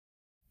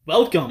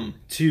Welcome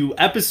to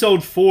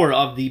episode 4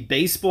 of the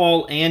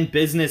Baseball and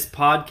Business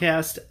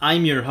Podcast.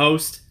 I'm your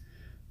host,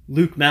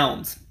 Luke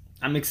Melms.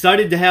 I'm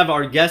excited to have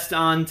our guest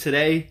on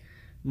today,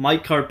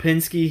 Mike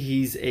Karpinski.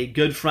 He's a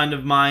good friend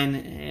of mine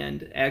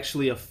and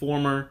actually a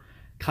former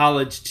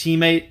college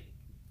teammate.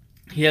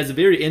 He has a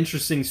very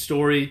interesting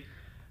story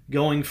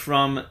going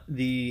from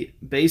the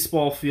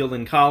baseball field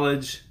in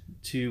college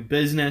to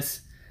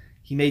business.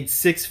 He made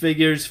six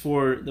figures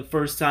for the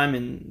first time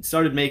and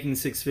started making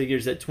six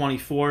figures at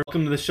 24.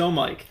 Welcome to the show,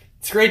 Mike.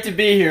 It's great to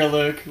be here,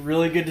 Luke.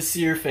 Really good to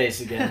see your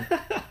face again.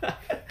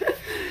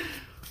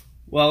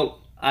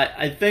 Well,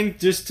 I think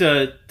just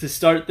to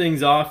start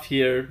things off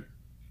here,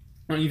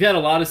 you've had a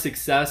lot of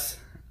success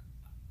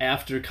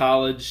after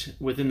college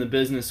within the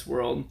business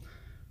world.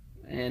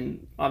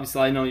 And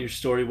obviously I know your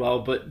story well,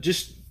 but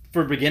just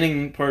for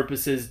beginning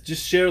purposes,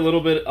 just share a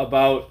little bit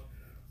about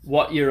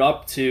what you're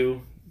up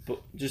to,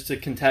 just to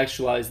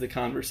contextualize the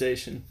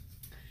conversation.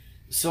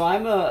 So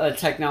I'm a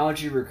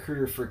technology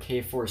recruiter for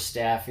K4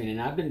 Staffing, and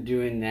I've been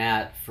doing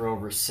that for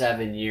over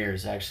 7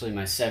 years. Actually,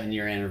 my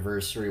 7-year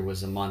anniversary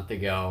was a month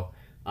ago.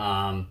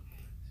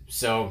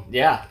 So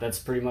yeah, that's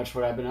pretty much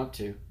what I've been up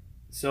to.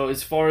 So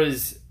as far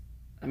as,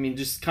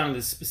 just kind of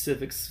the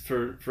specifics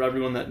for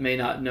everyone that may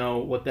not know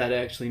what that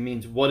actually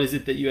means, what is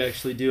it that you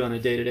actually do on a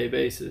day-to-day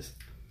basis?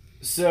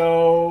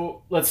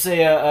 So let's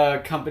say a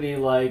company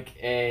like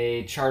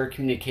a Charter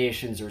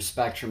Communications or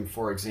Spectrum,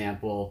 for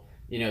example,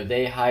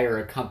 they hire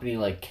a company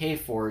like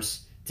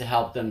Kforce to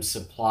help them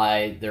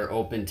supply their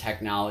open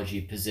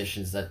technology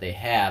positions that they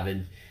have.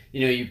 And,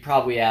 you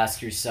probably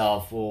ask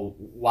yourself, well,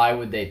 why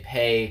would they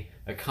pay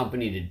a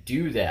company to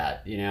do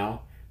that?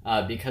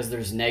 Because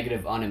there's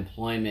negative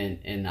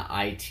unemployment in the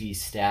IT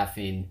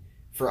staffing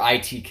for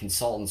IT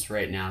consultants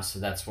right now. So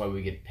that's why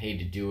we get paid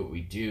to do what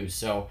we do.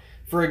 So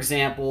for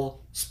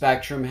example,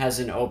 Spectrum has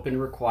an open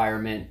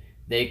requirement.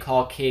 They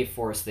call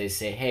Kforce. They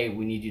say, hey,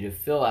 we need you to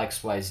fill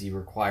XYZ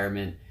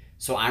requirement.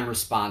 So I'm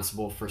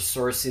responsible for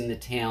sourcing the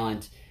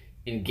talent,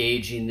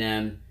 engaging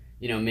them,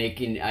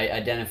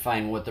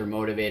 identifying what their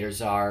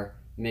motivators are,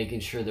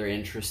 making sure they're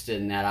interested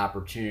in that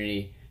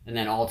opportunity, and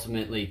then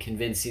ultimately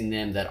convincing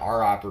them that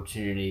our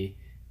opportunity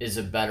is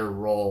a better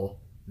role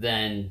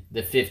than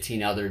the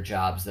 15 other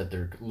jobs that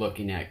they're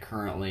looking at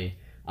currently.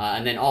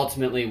 And then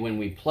ultimately when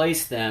we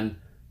place them,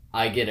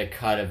 I get a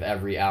cut of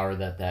every hour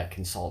that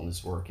consultant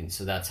is working.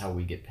 So that's how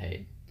we get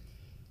paid.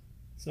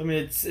 So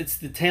it's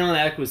the talent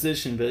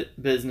acquisition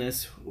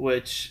business,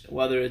 which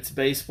whether it's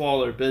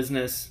baseball or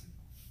business,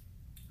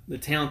 the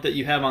talent that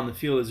you have on the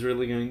field is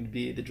really going to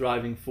be the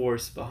driving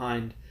force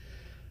behind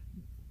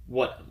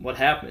what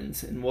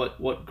happens and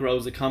what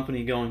grows a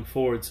company going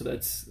forward. So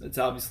that's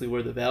obviously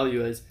where the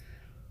value is.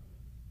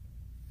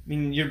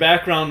 Your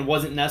background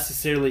wasn't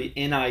necessarily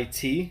in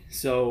IT,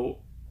 so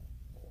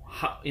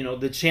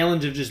the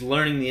challenge of just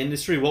learning the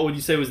industry, what would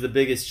you say was the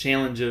biggest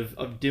challenge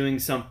of doing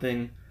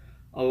something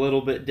a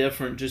little bit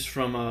different just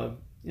from a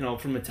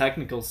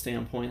technical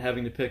standpoint,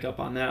 having to pick up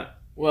on that?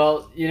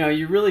 Well,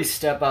 you really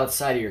step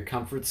outside of your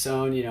comfort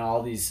zone,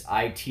 all these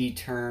IT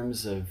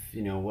terms of,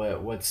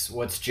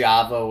 what's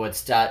Java,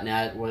 what's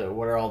 .NET, what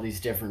are all these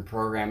different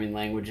programming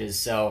languages.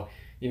 So,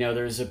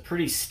 there's a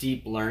pretty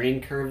steep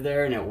learning curve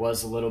there, and it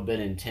was a little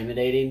bit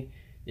intimidating.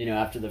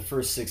 After the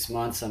first 6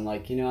 months, I'm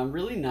like, I'm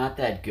really not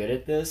that good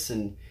at this.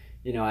 And,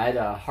 I had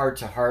a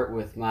heart-to-heart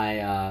with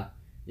my,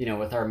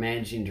 with our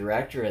managing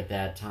director at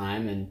that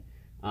time.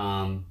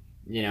 And,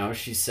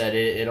 she said,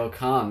 it'll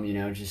come,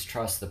 just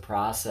trust the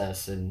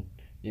process. And,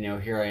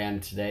 here I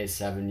am today,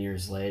 7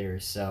 years later.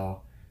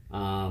 So,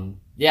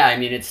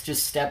 it's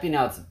just stepping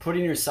out,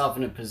 putting yourself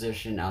in a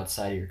position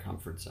outside of your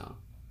comfort zone.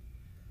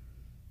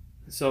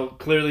 So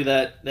clearly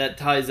that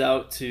ties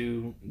out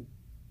to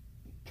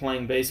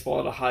playing baseball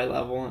at a high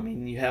level.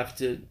 You have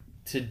to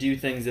do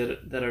things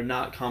that are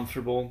not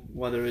comfortable,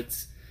 whether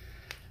it's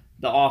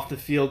the off the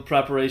field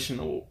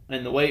preparation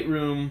in the weight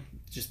room,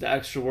 just the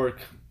extra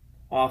work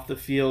off the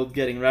field,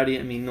 getting ready.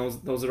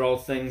 Those are all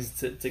things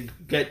to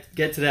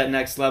get to that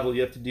next level.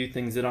 You have to do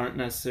things that aren't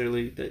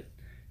necessarily that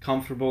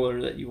comfortable or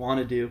that you want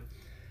to do.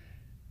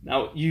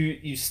 Now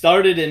you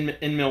started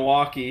in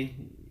Milwaukee.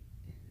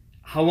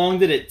 How long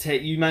did it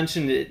take? You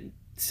mentioned it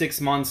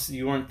 6 months.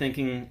 You weren't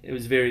thinking it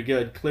was very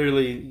good.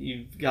 Clearly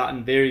you've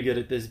gotten very good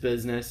at this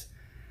business.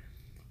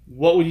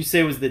 What would you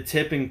say was the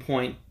tipping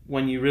point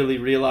when you really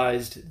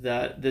realized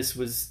that this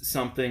was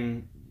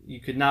something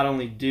you could not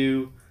only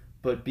do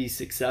but be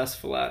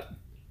successful at?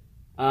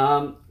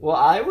 Well,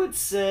 I would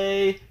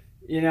say,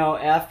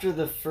 after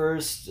the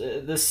first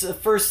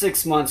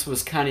 6 months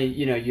was kind of,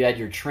 you had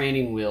your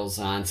training wheels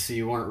on, so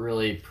you weren't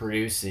really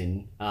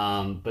producing.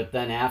 But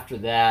then after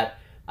that,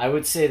 I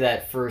would say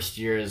that first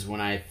year is when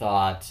I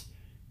thought,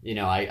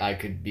 I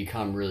could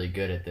become really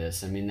good at this.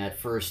 That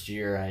first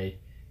year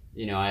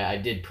I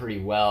did pretty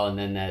well, and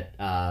then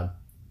that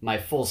my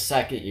full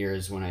second year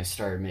is when I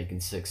started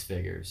making six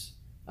figures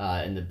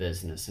in the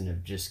business, and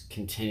have just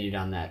continued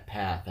on that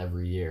path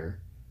every year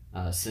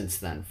since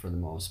then for the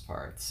most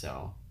part.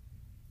 So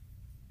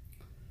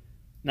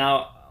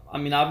now I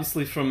mean,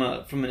 obviously from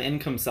an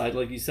income side,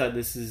 like you said,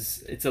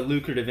 it's a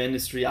lucrative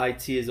industry,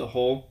 IT as a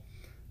whole.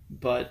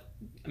 But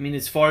I mean,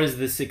 as far as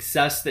the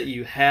success that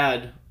you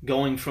had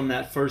going from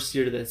that first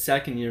year to that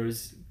second year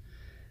was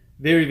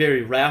very,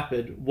 very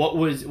rapid. What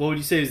would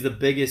you say is the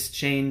biggest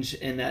change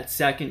in that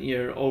second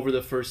year over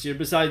the first year?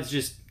 Besides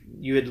just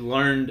you had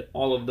learned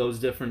all of those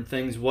different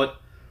things, what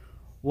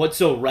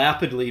so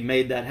rapidly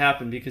made that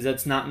happen? Because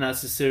that's not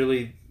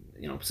necessarily,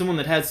 someone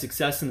that has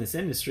success in this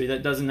industry,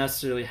 that doesn't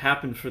necessarily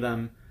happen for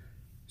them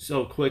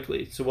so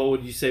quickly. So what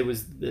would you say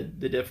was the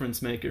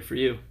difference maker for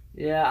you?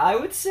 Yeah, I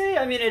would say,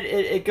 I mean,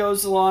 it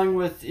goes along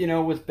with,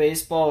 with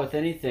baseball, with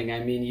anything. I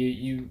mean,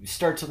 you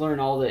start to learn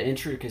all the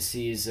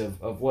intricacies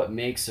of what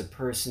makes a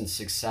person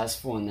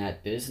successful in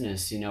that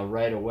business,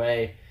 right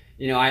away.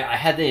 I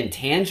had the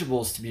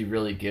intangibles to be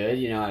really good.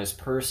 I was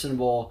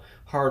personable,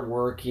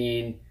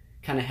 hardworking,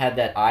 kind of had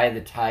that eye of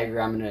the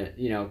tiger, I'm going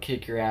to,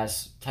 kick your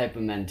ass type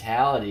of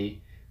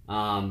mentality.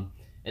 And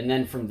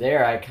then from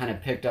there, I kind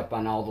of picked up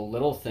on all the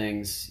little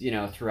things,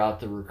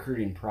 throughout the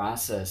recruiting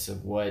process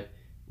of what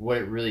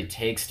it really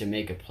takes to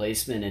make a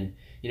placement, and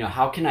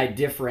how can I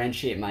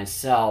differentiate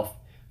myself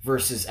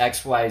versus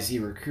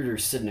XYZ recruiter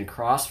sitting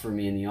across from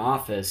me in the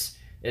office,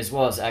 as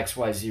well as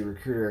XYZ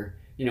recruiter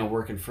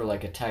working for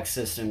like a Tech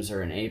Systems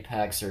or an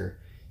Apex or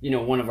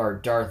one of our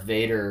Darth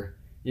Vader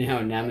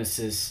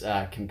nemesis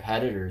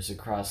competitors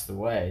across the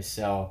way.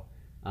 So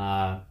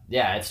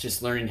yeah, it's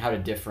just learning how to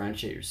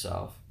differentiate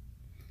yourself.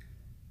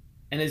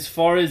 And as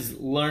far as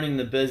learning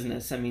the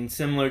business, I mean,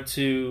 similar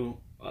to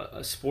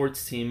a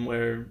sports team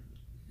where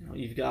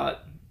you've got,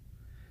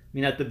 I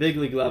mean, at the big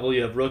league level,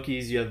 you have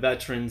rookies, you have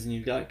veterans, and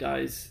you've got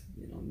guys,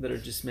 that are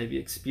just maybe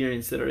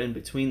experienced that are in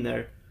between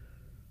there.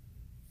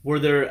 Were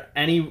there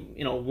any,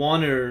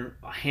 one or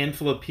a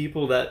handful of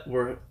people that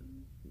were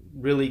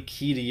really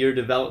key to your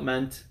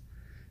development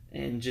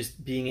and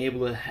just being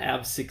able to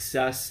have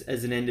success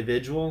as an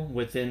individual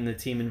within the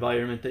team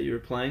environment that you were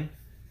playing?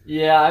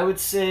 Yeah, I would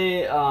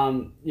say,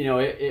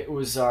 it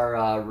was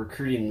our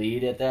recruiting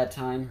lead at that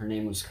time. Her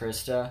name was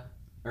Krista,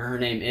 or her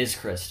name is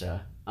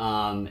Krista.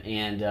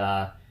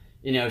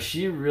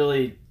 She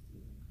really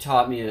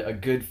taught me a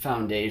good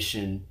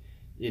foundation,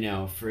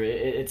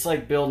 it's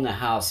like building a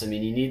house. I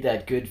mean, you need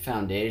that good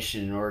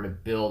foundation in order to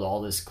build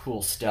all this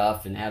cool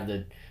stuff and have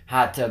the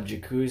hot tub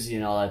jacuzzi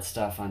and all that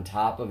stuff on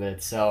top of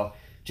it. So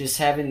just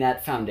having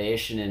that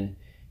foundation and,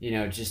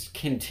 just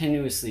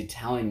continuously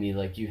telling me,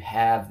 like, you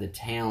have the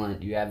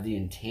talent, you have the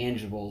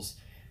intangibles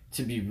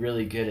to be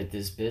really good at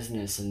this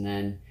business. And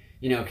then,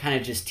 kind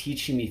of just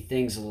teaching me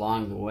things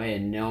along the way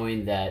and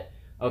knowing that,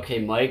 okay,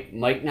 Mike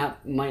might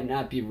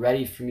not be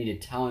ready for me to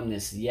tell him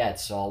this yet,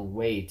 so I'll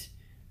wait.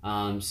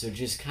 So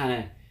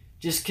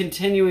just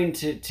continuing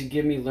to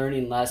give me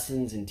learning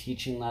lessons and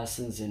teaching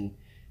lessons and,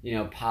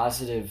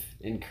 positive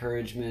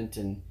encouragement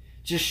and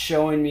just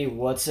showing me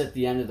what's at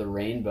the end of the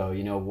rainbow.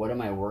 What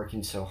am I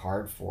working so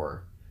hard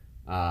for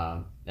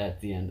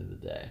at the end of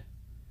the day?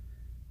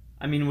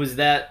 I mean,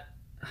 that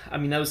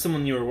was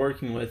someone you were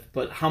working with,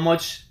 but how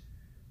much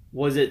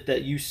was it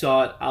that you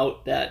sought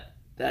out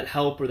that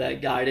help or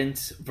that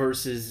guidance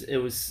versus it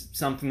was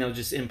something that was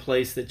just in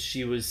place that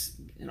she was,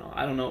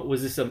 I don't know,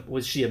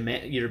 was she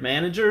your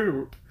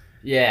manager?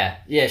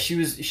 Yeah, she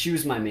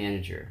was my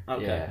manager.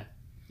 Okay.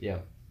 Yeah.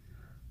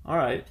 All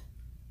right.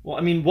 Well,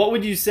 I mean, what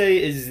would you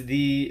say is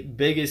the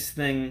biggest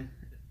thing,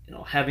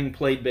 having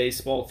played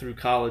baseball through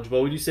college,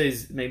 what would you say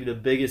is maybe the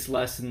biggest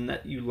lesson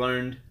that you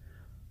learned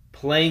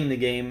playing the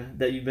game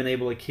that you've been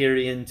able to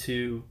carry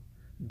into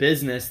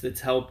business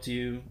that's helped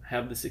you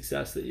have the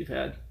success that you've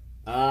had?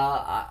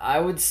 I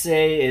would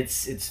say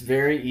it's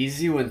very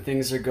easy when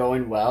things are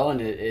going well, and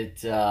it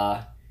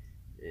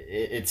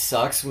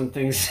sucks when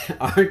things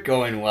aren't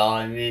going well.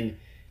 I mean,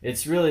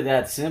 it's really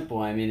that simple.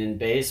 I mean, in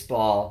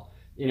baseball,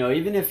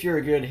 even if you're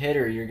a good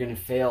hitter, you're going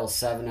to fail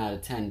 7 out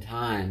of 10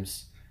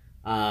 times.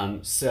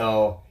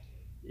 So,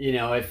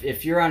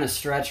 if you're on a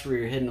stretch where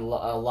you're hitting a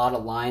lot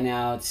of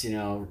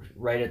lineouts,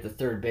 right at the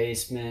third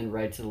baseman,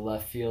 right to the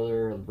left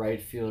fielder,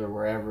 right fielder,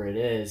 wherever it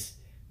is,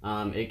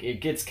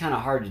 it gets kind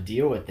of hard to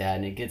deal with that,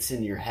 and it gets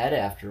in your head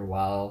after a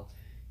while,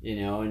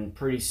 and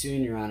pretty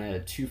soon you're on a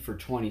 2 for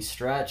 20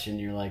 stretch, and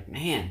you're like,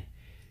 man,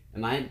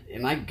 am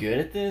I good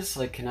at this?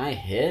 Like, can I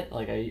hit?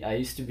 Like, I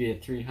used to be a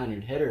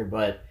 300 hitter,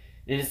 but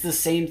it's the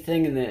same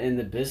thing in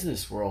the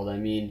business world. I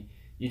mean,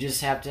 you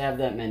just have to have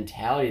that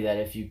mentality that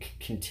if you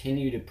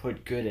continue to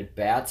put good at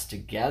bats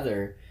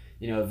together,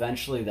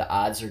 eventually the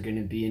odds are going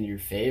to be in your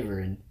favor,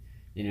 and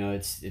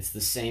it's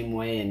the same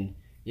way in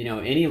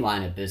any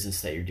line of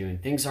business that you're doing.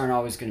 Things aren't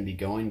always going to be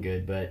going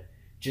good, but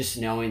just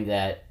knowing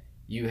that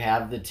you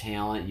have the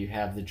talent, you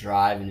have the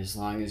drive, and as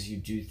long as you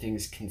do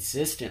things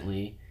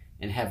consistently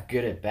and have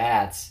good at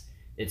bats,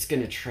 it's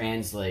going to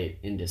translate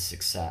into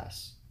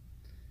success.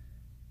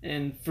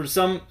 And for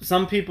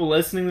some people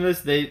listening to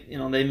this, they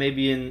may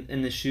be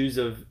in the shoes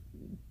of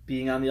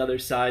being on the other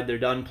side. They're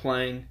done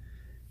playing.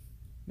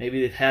 Maybe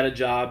they've had a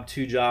job,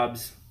 2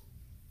 jobs,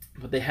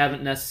 but they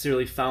haven't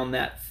necessarily found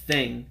that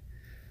thing.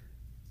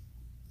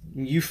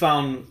 You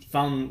found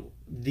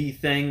the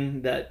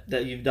thing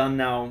that you've done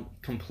now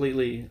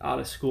completely out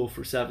of school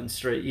for 7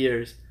 straight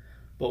years.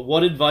 But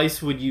what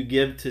advice would you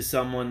give to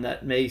someone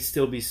that may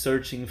still be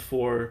searching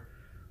for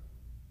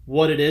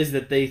what it is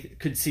that they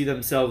could see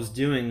themselves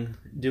doing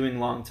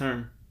long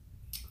term?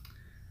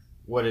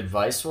 What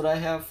advice would I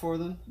have for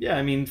them? Yeah,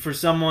 I mean, for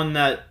someone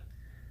that,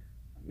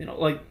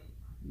 like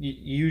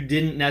you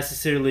didn't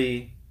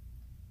necessarily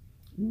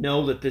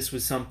know that this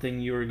was something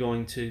you were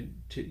going to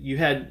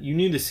you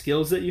knew the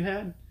skills that you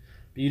had,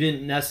 but you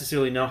didn't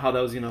necessarily know how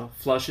that was going to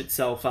flush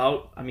itself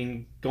out. I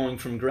mean, going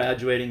from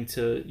graduating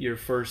to your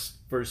first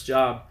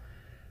job.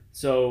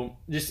 So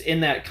just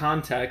in that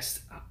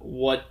context,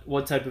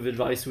 what type of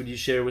advice would you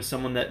share with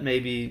someone that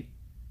maybe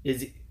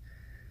is,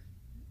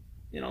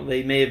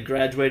 they may have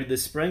graduated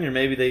this spring, or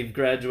maybe they've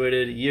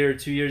graduated a year or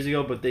 2 years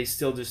ago, but they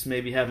still just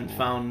maybe haven't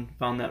found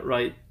that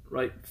right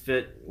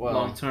fit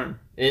long term?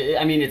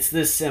 It's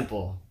this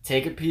simple.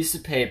 Take a piece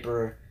of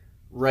paper,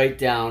 write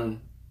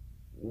down,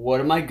 what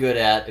am I good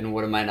at and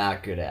what am I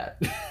not good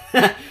at?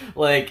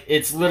 Like,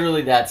 it's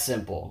literally that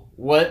simple.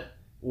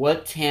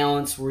 What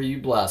talents were you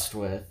blessed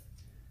with,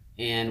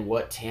 and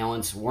what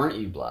talents weren't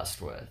you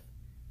blessed with?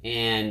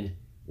 And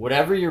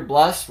whatever you're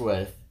blessed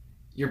with,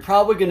 you're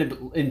probably going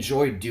to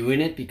enjoy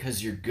doing it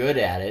because you're good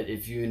at it.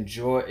 If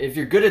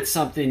you're good at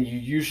something, you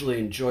usually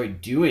enjoy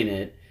doing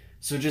it.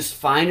 So just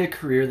find a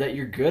career that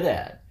you're good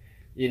at.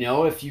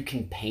 If you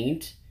can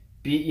paint,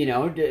 be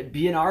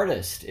an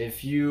artist.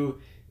 If you're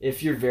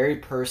very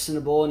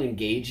personable and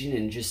engaging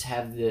and just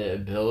have the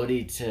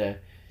ability to,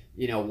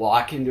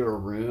 walk into a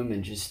room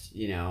and just,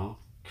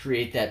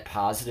 create that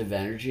positive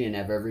energy and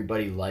have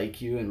everybody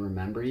like you and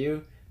remember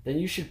you, then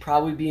you should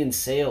probably be in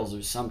sales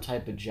or some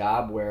type of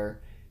job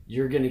where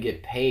you're going to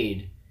get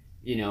paid,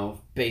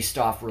 based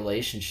off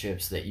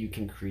relationships that you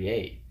can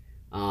create.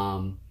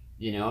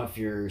 If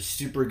you're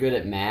super good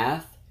at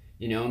math,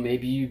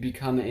 maybe you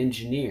become an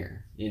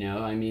engineer.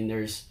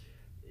 There's,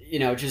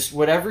 just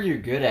whatever you're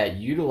good at,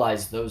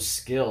 utilize those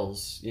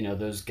skills,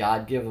 those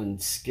God-given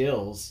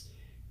skills,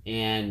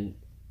 and,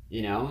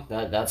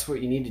 that's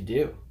what you need to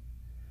do.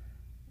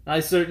 I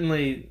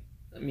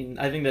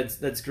think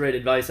that's great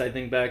advice. I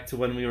think back to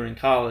when we were in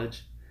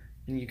college,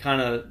 and you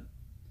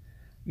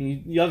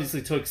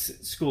obviously took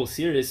school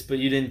serious, but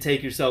you didn't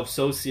take yourself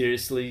so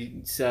seriously.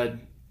 You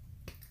said,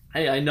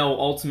 hey, I know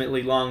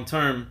ultimately long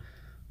term,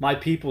 my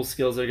people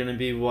skills are going to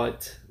be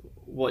what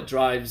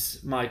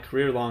drives my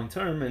career long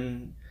term.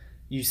 And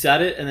you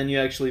said it, and then you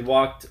actually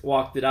walked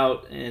it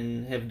out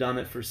and have done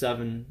it for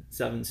seven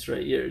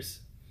straight years.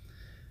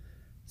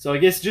 So I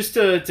guess just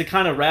to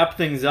kind of wrap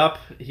things up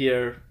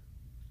here,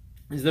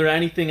 is there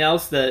anything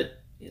else that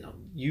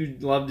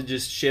you'd love to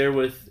just share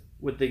with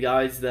the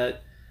guys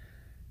that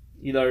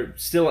either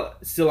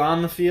still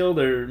on the field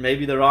or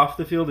maybe they're off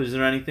the field? Is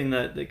there anything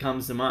that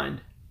comes to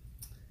mind?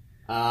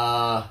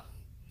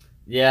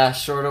 Yeah,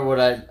 short of what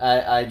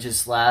I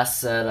just last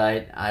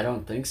said, I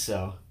don't think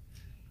so.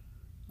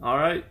 All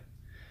right.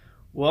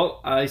 Well,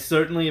 I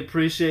certainly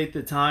appreciate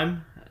the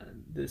time.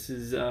 This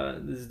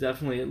is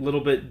definitely a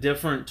little bit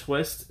different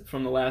twist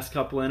from the last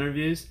couple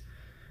interviews.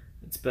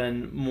 It's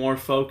been more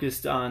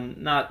focused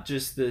on not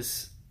just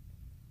this,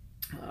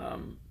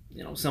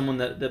 someone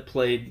that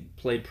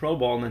played pro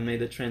ball and then made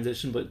the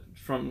transition, but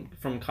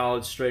from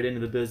college straight into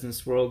the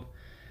business world,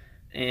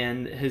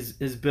 and has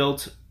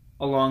built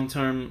a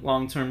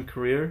long-term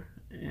career,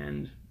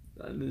 and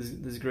this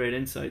is great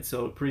insight.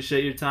 So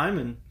appreciate your time,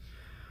 and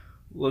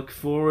look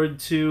forward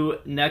to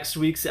next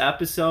week's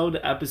episode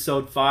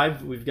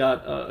 5. We've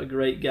got a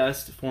great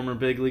guest, former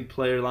big league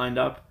player, lined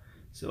up,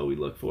 so we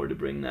look forward to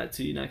bringing that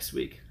to you next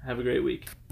week. Have a great week.